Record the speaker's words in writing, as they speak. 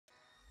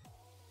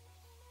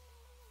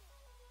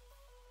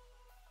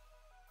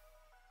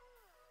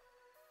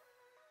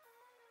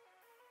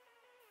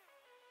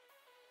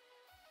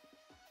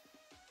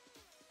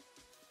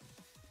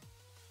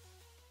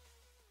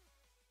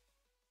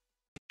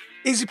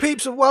Easy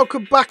peeps, and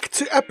welcome back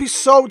to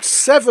episode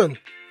 7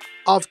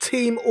 of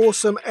Team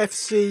Awesome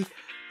FC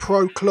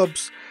Pro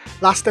Clubs.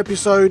 Last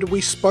episode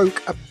we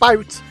spoke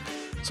about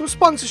some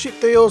sponsorship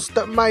deals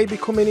that may be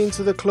coming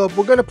into the club.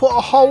 We're going to put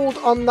a hold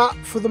on that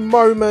for the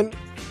moment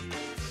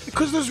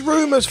because there's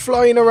rumours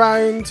flying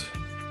around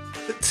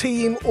that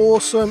Team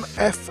Awesome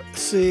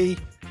FC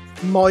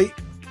might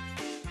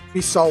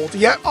be sold.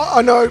 Yeah,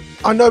 I know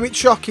it's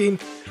shocking.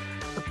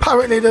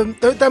 Apparently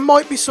there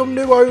might be some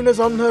new owners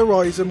on the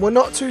horizon. We're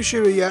not too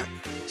sure yet.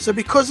 So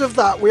because of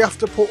that, we have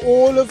to put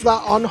all of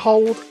that on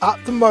hold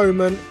at the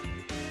moment.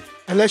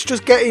 And let's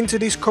just get into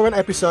this current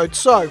episode.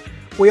 So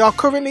we are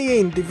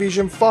currently in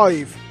Division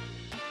 5.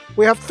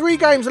 We have 3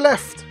 games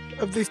left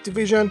of this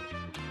division.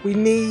 We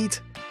need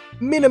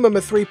minimum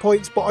of 3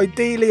 points, but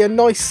ideally a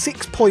nice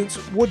 6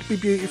 points would be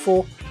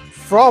beautiful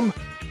from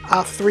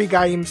our 3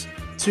 games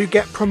to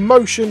get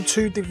promotion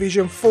to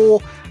Division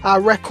 4.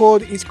 Our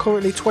record is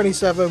currently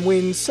 27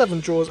 wins, 7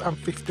 draws and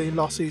 15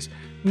 losses.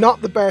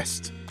 Not the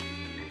best.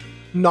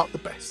 Not the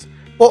best.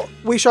 But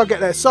we shall get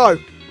there. So,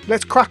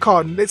 let's crack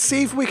on. Let's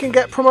see if we can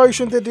get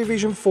promotion to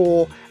Division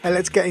 4 and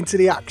let's get into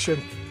the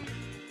action.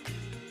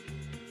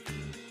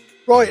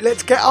 Right,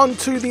 let's get on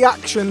to the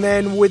action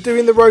then. We're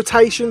doing the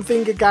rotation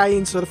thing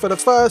again. So for the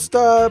first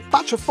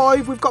batch of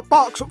 5, we've got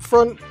Barks up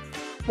front,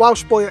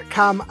 Welsh Boy at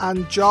Cam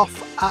and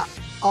Joff at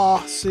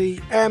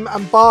RCM,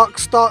 and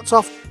Barks starts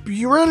off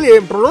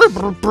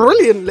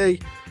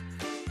brilliantly,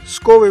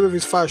 scoring with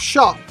his first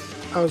shot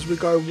as we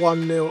go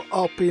 1-0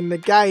 up in the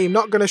game.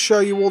 Not going to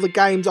show you all the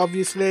games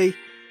obviously,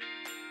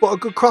 but a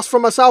good cross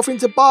from myself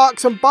into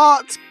Barks, and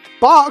Barks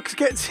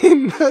gets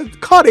him,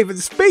 can't even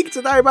speak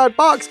today man,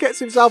 Barks gets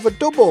himself a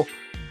double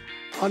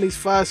on his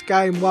first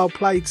game. Well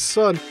played,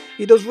 son.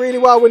 He does really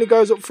well when he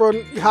goes up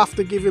front. You have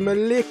to give him a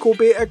little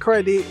bit of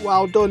credit.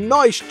 Well done.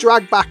 Nice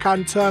drag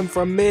backhand turn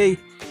from me.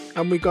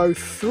 And we go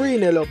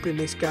 3-0 up in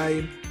this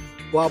game.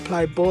 Well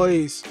played,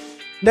 boys.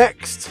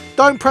 Next,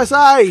 don't press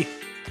A.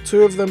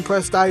 2 of them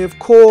pressed A, of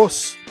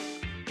course.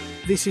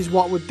 This is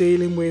what we're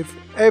dealing with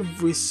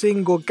every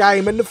single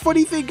game. And the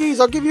funny thing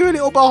is, I'll give you a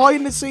little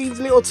behind the scenes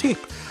little tip.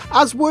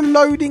 As we're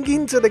loading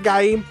into the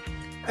game,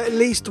 at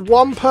least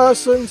one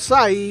person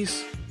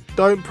says,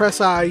 don't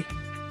press A.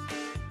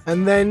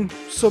 And then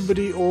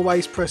somebody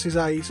always presses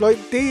A. It's like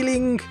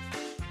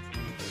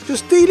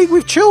just dealing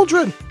with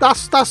children.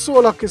 That's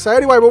all I can say.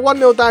 Anyway, we're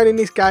 1-0 down in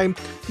this game.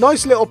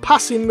 Nice little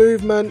passing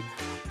movement.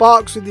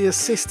 Barks with the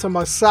assist to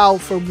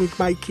myself, and we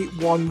make it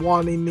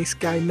 1-1 in this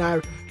game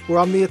now. We're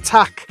on the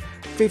attack.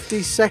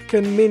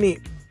 52nd minute.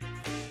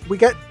 We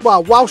get,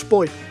 well, Welsh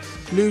Boy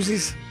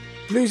loses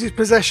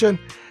possession.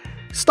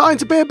 Starting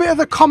to be a bit of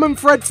a common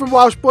thread from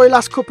Welsh Boy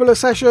last couple of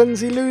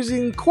sessions. He's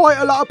losing quite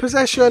a lot of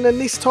possession, and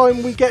this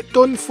time we get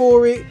done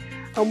for it.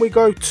 And we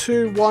go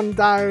 2-1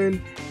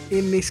 down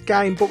in this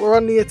game, but we're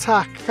on the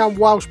attack. Can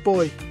Welsh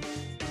Boy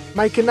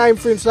make a name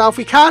for himself?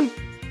 He can,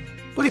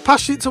 but he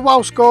passes it to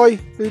Welsh Guy,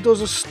 who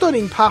does a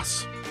stunning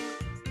pass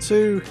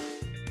to,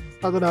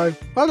 I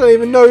don't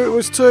even know who it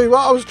was to.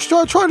 I was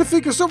trying to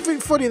think of something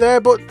funny there,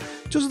 but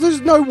just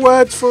there's no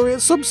words for it.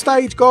 At some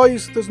stage,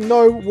 guys, there's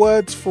no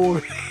words for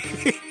it.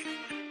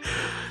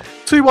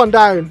 2-1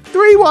 down,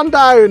 3-1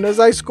 down as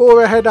they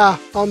score a header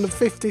on the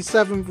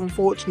 57th,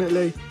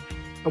 unfortunately.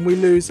 And we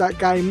lose that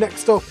game.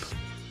 Next up,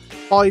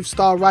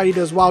 5-star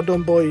Raiders. Well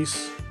done,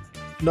 boys.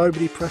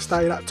 Nobody pressed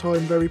A that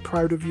time. Very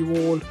proud of you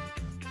all.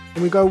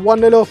 And we go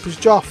 1-0 up as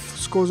Joff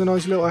scores a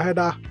nice little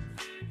header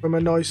from a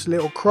nice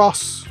little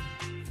cross.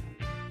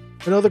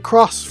 Another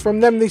cross from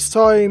them this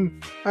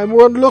time. And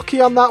we're unlucky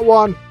on that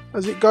one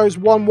as it goes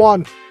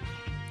 1-1.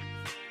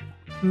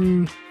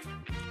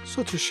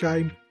 Such a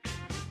shame.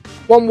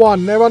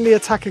 1-1. They're on the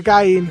attack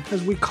again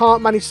as we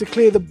can't manage to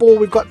clear the ball.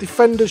 We've got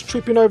defenders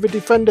tripping over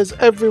defenders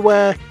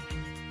everywhere.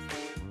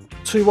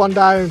 2-1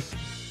 down.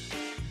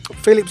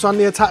 Phillips on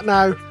the attack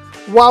now.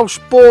 Welsh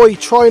Boy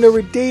trying to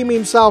redeem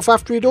himself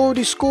after he'd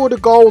already scored a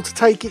goal to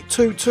take it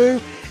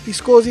 2-2. He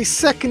scores his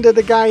second of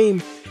the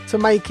game to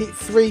make it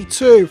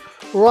 3-2.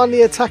 We're on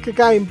the attack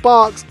again.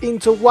 Barks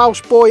into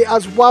Welsh Boy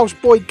as Welsh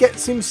Boy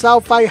gets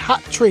himself a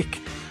hat-trick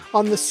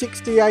on the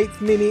 68th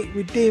minute,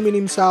 redeeming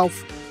himself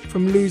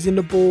from losing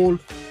the ball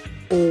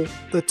all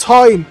the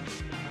time.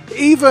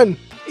 Even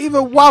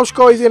Welsh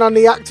Guy's in on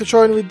the act to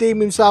try and redeem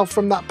himself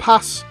from that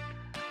pass.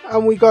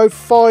 And we go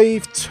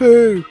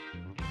 5-2.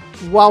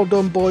 Well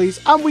done, boys.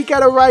 And we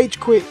get a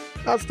rage quit.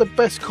 That's the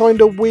best kind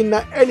of win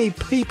that any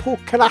people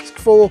can ask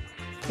for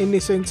in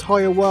this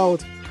entire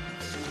world.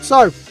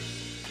 So,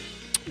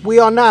 we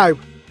are now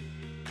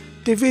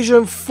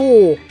Division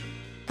 4.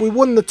 We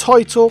won the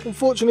title.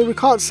 Unfortunately, we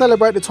can't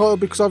celebrate the title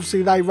because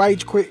obviously they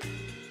rage quit.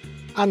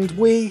 And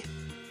we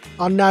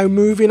are now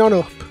moving on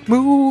up.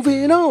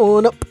 Moving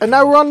on up. And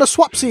now we're on the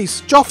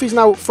swapsies. Joff is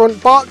now up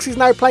front. Barks is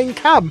now playing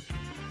Cam.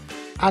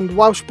 And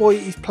Welsh Boy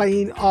is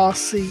playing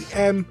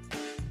RCM.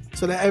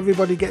 So that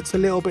everybody gets a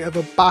little bit of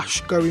a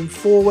bash going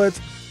forward.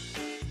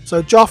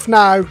 So Joff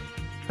now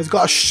has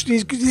got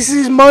this is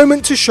his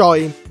moment to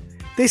shine.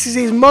 This is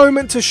his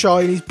moment to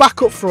shine. He's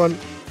back up front.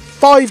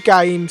 5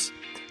 games.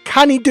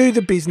 Can he do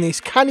the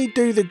business? Can he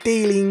do the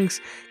dealings?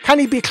 Can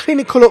he be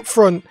clinical up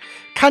front?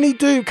 Can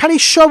he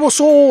show us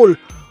all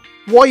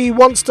why he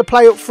wants to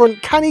play up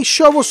front? Can he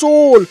show us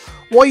all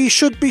why he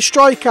should be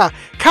striker?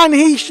 Can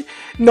he?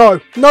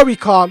 No, he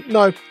can't.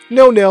 No,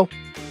 0-0.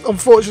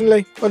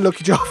 Unfortunately,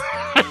 unlucky job.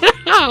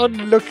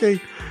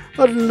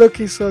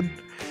 Unlucky, son.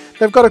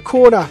 They've got a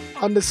corner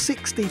on the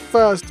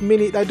 61st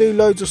minute. They do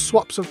loads of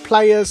swaps of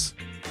players.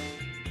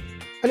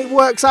 And it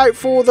works out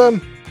for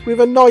them with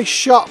a nice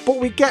shot. But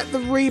we get the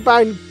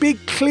rebound.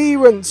 Big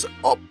clearance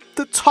up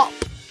the top.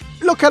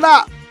 Look at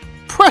that.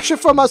 Pressure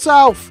for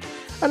myself.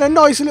 And a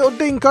nice little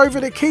dink over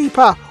the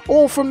keeper.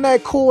 All from their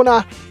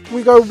corner.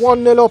 We go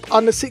 1-0 up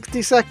on the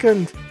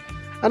 62nd.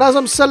 And as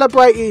I'm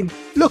celebrating,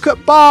 look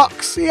at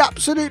Barks. He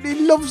absolutely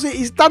loves it.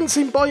 He's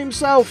dancing by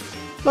himself.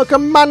 Like a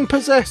man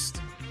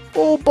possessed.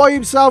 All by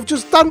himself.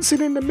 Just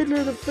dancing in the middle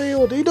of the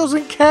field. He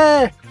doesn't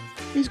care.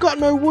 He's got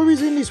no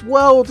worries in this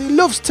world. He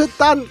loves to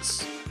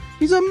dance.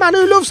 He's a man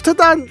who loves to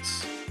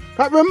dance.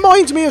 That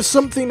reminds me of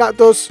something that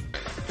does.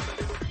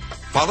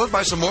 Followed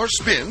by some more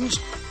spins.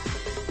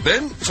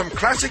 Then some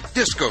classic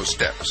disco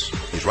steps.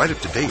 He's right up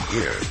to date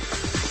here.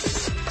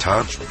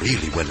 Todd's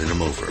really winning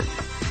him over.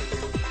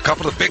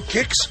 Couple of big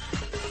kicks.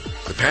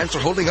 The pants are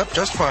holding up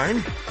just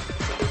fine.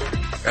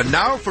 And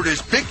now for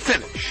his big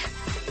finish.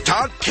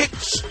 Todd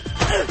kicks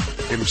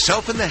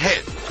himself in the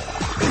head.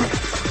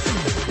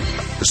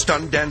 The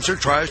stunned dancer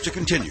tries to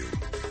continue,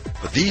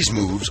 but these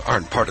moves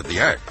aren't part of the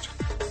act.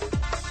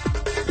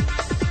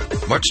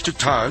 Much to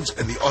Todd's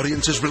and the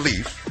audience's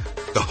relief,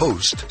 the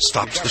host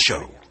stops the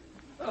show.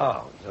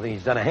 Oh, I think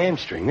he's done a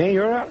hamstring there.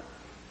 You all right?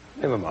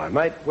 Never mind,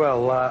 mate.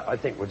 Well, I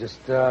think we'll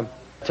just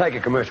take a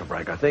commercial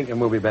break, I think, and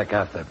we'll be back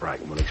after that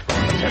break and we'll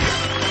explain what's happening.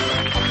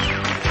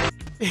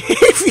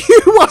 If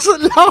you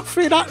wasn't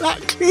laughing at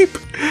that clip,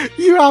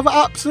 you have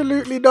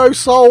absolutely no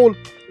soul.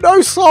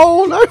 No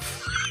soul, no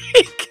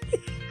freak.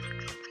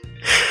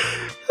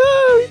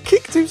 Oh, he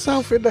kicked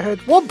himself in the head.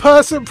 One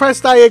person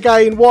pressed A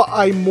again. What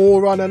a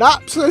moron, an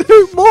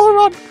absolute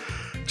moron.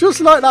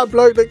 Just like that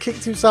bloke that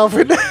kicked himself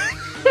in the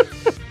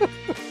head.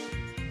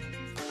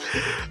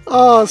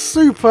 Oh,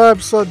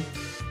 superb, son.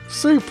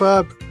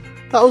 Superb.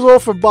 That was all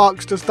from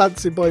Barks just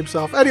dancing by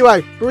himself.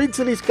 Anyway, we're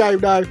into this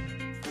game now.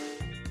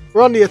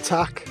 We're on the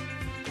attack.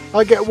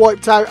 I get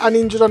wiped out and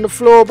injured on the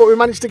floor, but we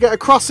managed to get a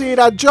cross in,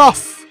 and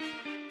Joff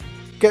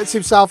gets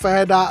himself a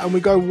header, and we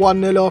go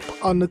 1-0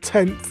 up on the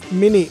 10th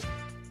minute.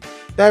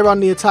 They're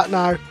on the attack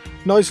now.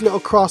 Nice little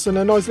cross and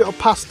a nice little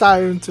pass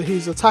down to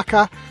his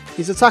attacker.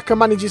 His attacker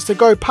manages to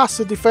go past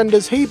the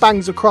defenders. He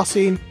bangs a cross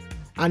in,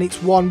 and it's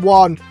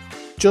 1-1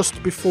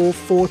 just before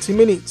 40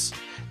 minutes.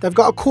 They've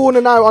got a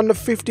corner now on the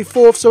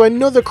 54th, so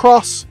another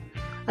cross,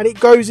 and it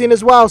goes in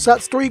as well. So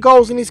that's 3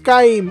 goals in this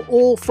game,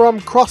 all from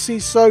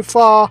crosses so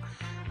far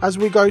as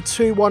we go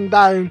 2-1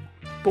 down.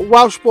 But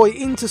Welsh Boy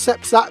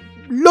intercepts that.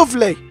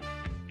 Lovely.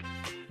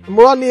 And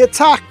we're on the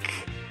attack,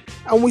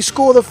 and we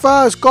score the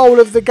first goal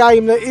of the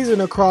game that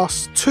isn't a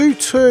cross.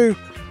 2-2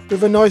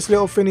 with a nice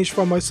little finish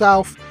from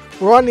myself.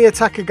 We're on the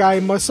attack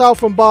again.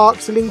 Myself and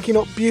Barks are linking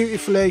up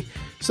beautifully.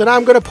 So now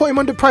I'm going to put him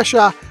under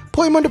pressure.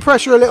 Put him under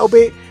pressure a little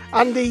bit.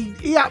 And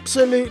he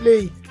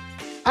absolutely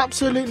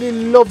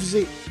loves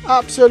it.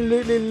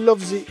 Absolutely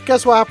loves it.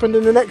 Guess what happened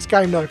in the next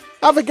game though?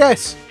 Have a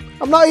guess.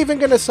 I'm not even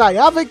going to say.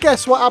 Have a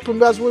guess what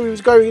happened as we was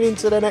going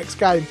into the next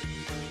game.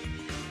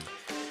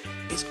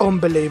 It's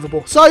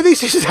unbelievable. So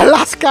this is the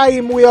last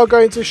game we are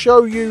going to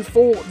show you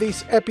for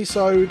this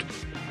episode.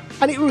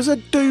 And it was a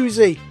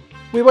doozy.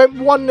 We went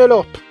 1-0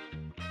 up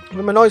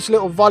with a nice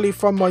little volley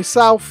from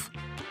myself.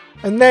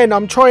 And then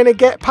I'm trying to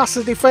get past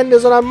the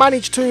defenders, and I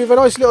managed to with a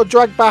nice little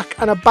drag back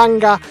and a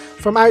banger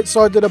from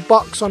outside of the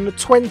box on the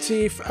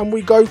 20th, and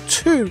we go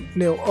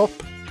 2-0 up.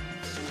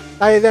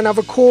 They then have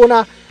a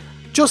corner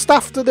just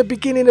after the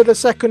beginning of the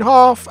second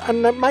half,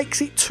 and that makes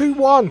it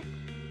 2-1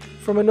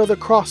 from another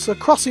cross. So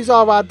crosses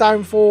are our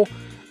downfall.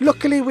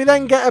 Luckily, we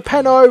then get a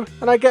penalty,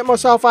 and I get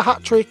myself a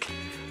hat-trick.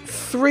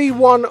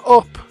 3-1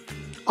 up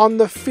on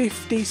the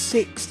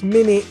 56th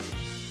minute.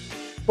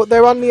 But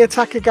they're on the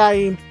attack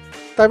again.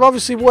 They've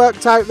obviously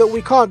worked out that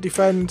we can't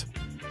defend.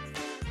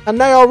 And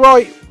they are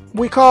right,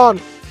 we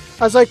can't.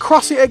 As they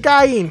cross it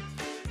again,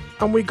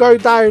 and we go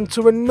down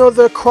to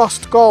another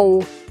crossed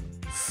goal,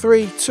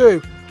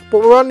 3-2.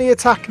 But we're on the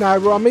attack now.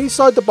 We're on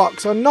inside the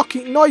box. I knock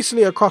it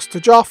nicely across to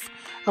Joff,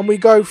 and we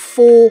go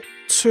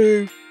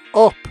 4-2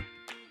 up.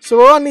 So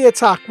we're on the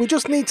attack. We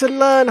just need to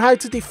learn how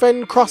to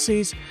defend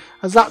crosses,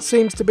 as that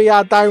seems to be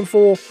our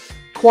downfall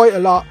quite a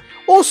lot.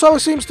 Also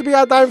seems to be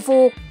our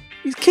downfall,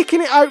 he's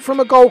kicking it out from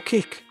a goal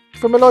kick.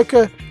 From a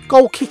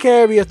goal kick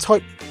area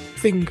type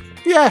thing.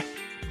 Yeah,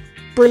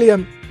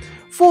 brilliant.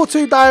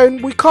 4-2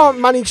 down. We can't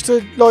manage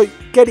to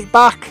get it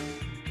back,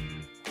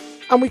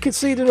 and we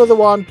concede another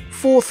one.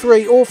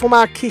 4-3, all from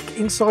our kick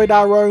inside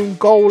our own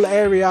goal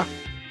area.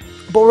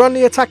 But we're on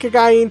the attack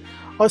again.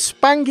 I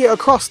spang it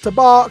across to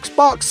Barks.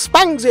 Barks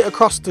spangs it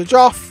across to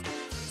Joff.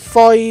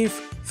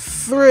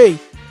 5-3.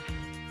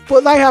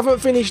 But they haven't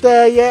finished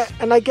there yet,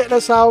 and they get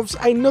themselves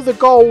another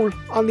goal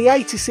on the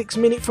 86th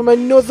minute from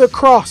another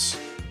cross.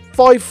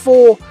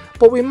 5-4,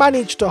 but we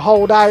managed to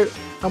hold out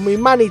and we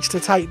managed to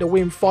take the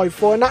win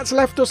 5-4, and that's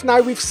left us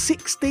now with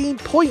 16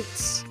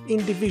 points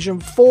in Division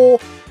 4.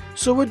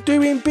 So we're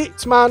doing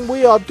bits, man.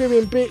 We are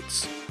doing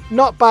bits.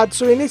 Not bad.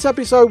 So in this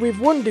episode, we've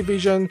won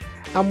Division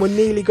and we're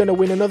nearly going to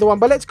win another one.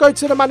 But let's go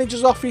to the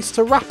manager's office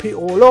to wrap it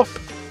all up.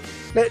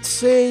 Let's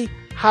see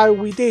how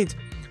we did.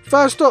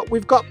 First up,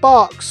 we've got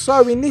Barks.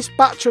 So in this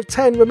batch of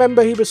 10,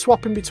 remember he was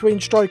swapping between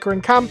striker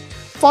and cam.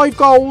 5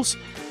 goals,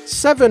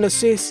 7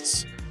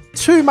 assists,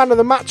 2 man of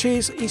the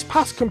matches. His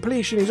pass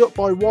completion is up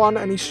by 1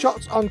 and his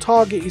shots on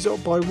target is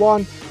up by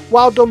 1.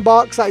 Well done,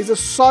 Barks. That is a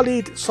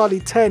solid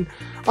 10.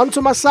 On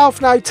to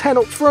myself now, 10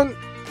 up front,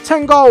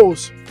 10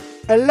 goals,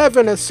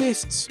 11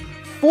 assists,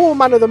 4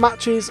 man of the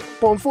matches,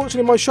 but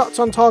unfortunately my shots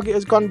on target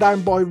has gone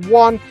down by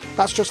 1.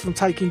 That's just from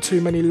taking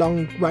too many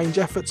long range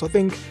efforts, I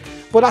think.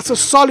 But that's a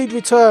solid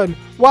return.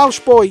 Welsh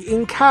boy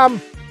in cam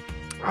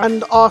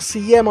and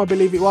RCM, I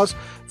believe it was.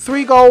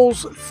 3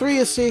 goals, 3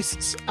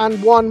 assists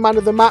and 1 man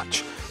of the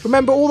match.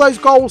 Remember, all those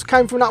goals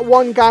came from that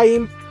one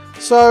game.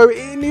 So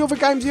in the other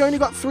games he only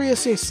got 3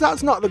 assists.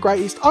 That's not the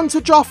greatest. On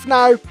to Joff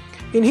now.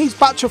 In his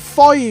batch of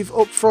 5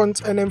 up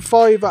front and then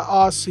 5 at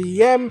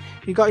RCM,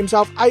 he got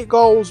himself 8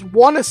 goals,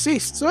 1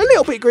 assist. So a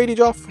little bit greedy,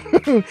 Joff.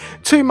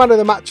 2 man of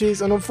the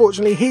matches, and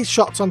unfortunately his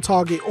shots on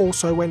target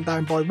also went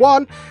down by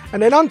 1.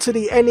 And then on to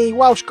the NE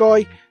Welsh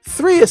guy,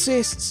 3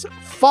 assists,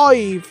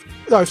 5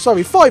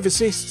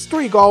 assists,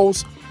 3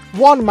 goals,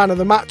 1 man of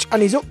the match,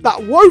 and he's up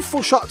that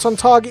woeful shots on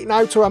target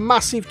now to a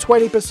massive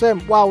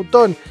 20%. Well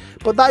done.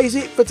 But that is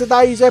it for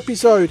today's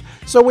episode.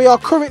 So we are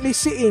currently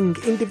sitting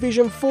in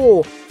Division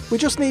 4. We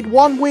just need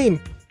 1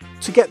 win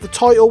to get the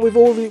title. We've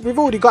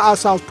already got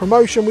ourselves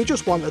promotion. We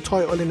just want the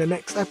title in the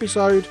next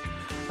episode.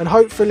 And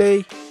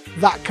hopefully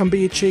that can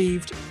be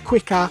achieved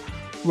quicker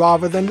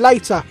rather than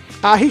later.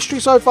 Our history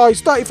so far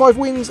is 35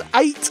 wins,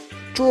 8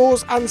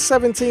 draws and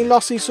 17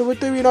 losses. So we're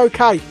doing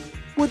okay.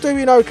 We're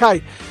doing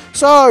okay.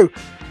 So,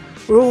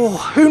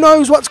 who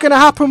knows what's going to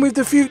happen with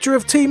the future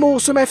of Team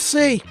Awesome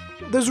FC?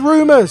 There's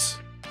rumours.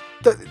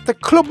 The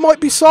club might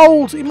be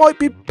sold, it might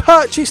be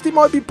purchased, it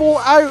might be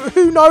bought out.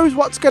 Who knows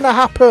what's going to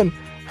happen?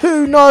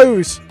 Who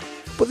knows?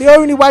 But the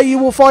only way you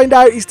will find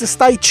out is to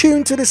stay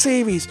tuned to the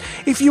series.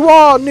 If you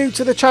are new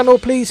to the channel,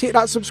 please hit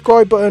that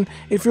subscribe button.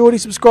 If you're already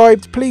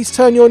subscribed, please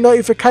turn your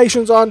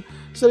notifications on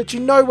so that you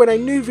know when a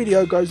new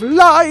video goes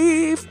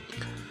live.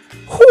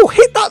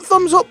 Hit that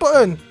thumbs up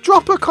button,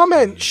 drop a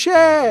comment,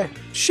 share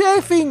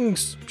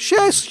things,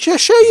 share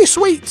your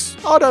sweets.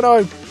 I don't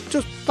know,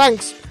 just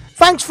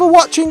thanks for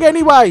watching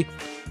anyway.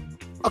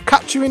 I'll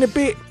catch you in a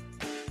bit.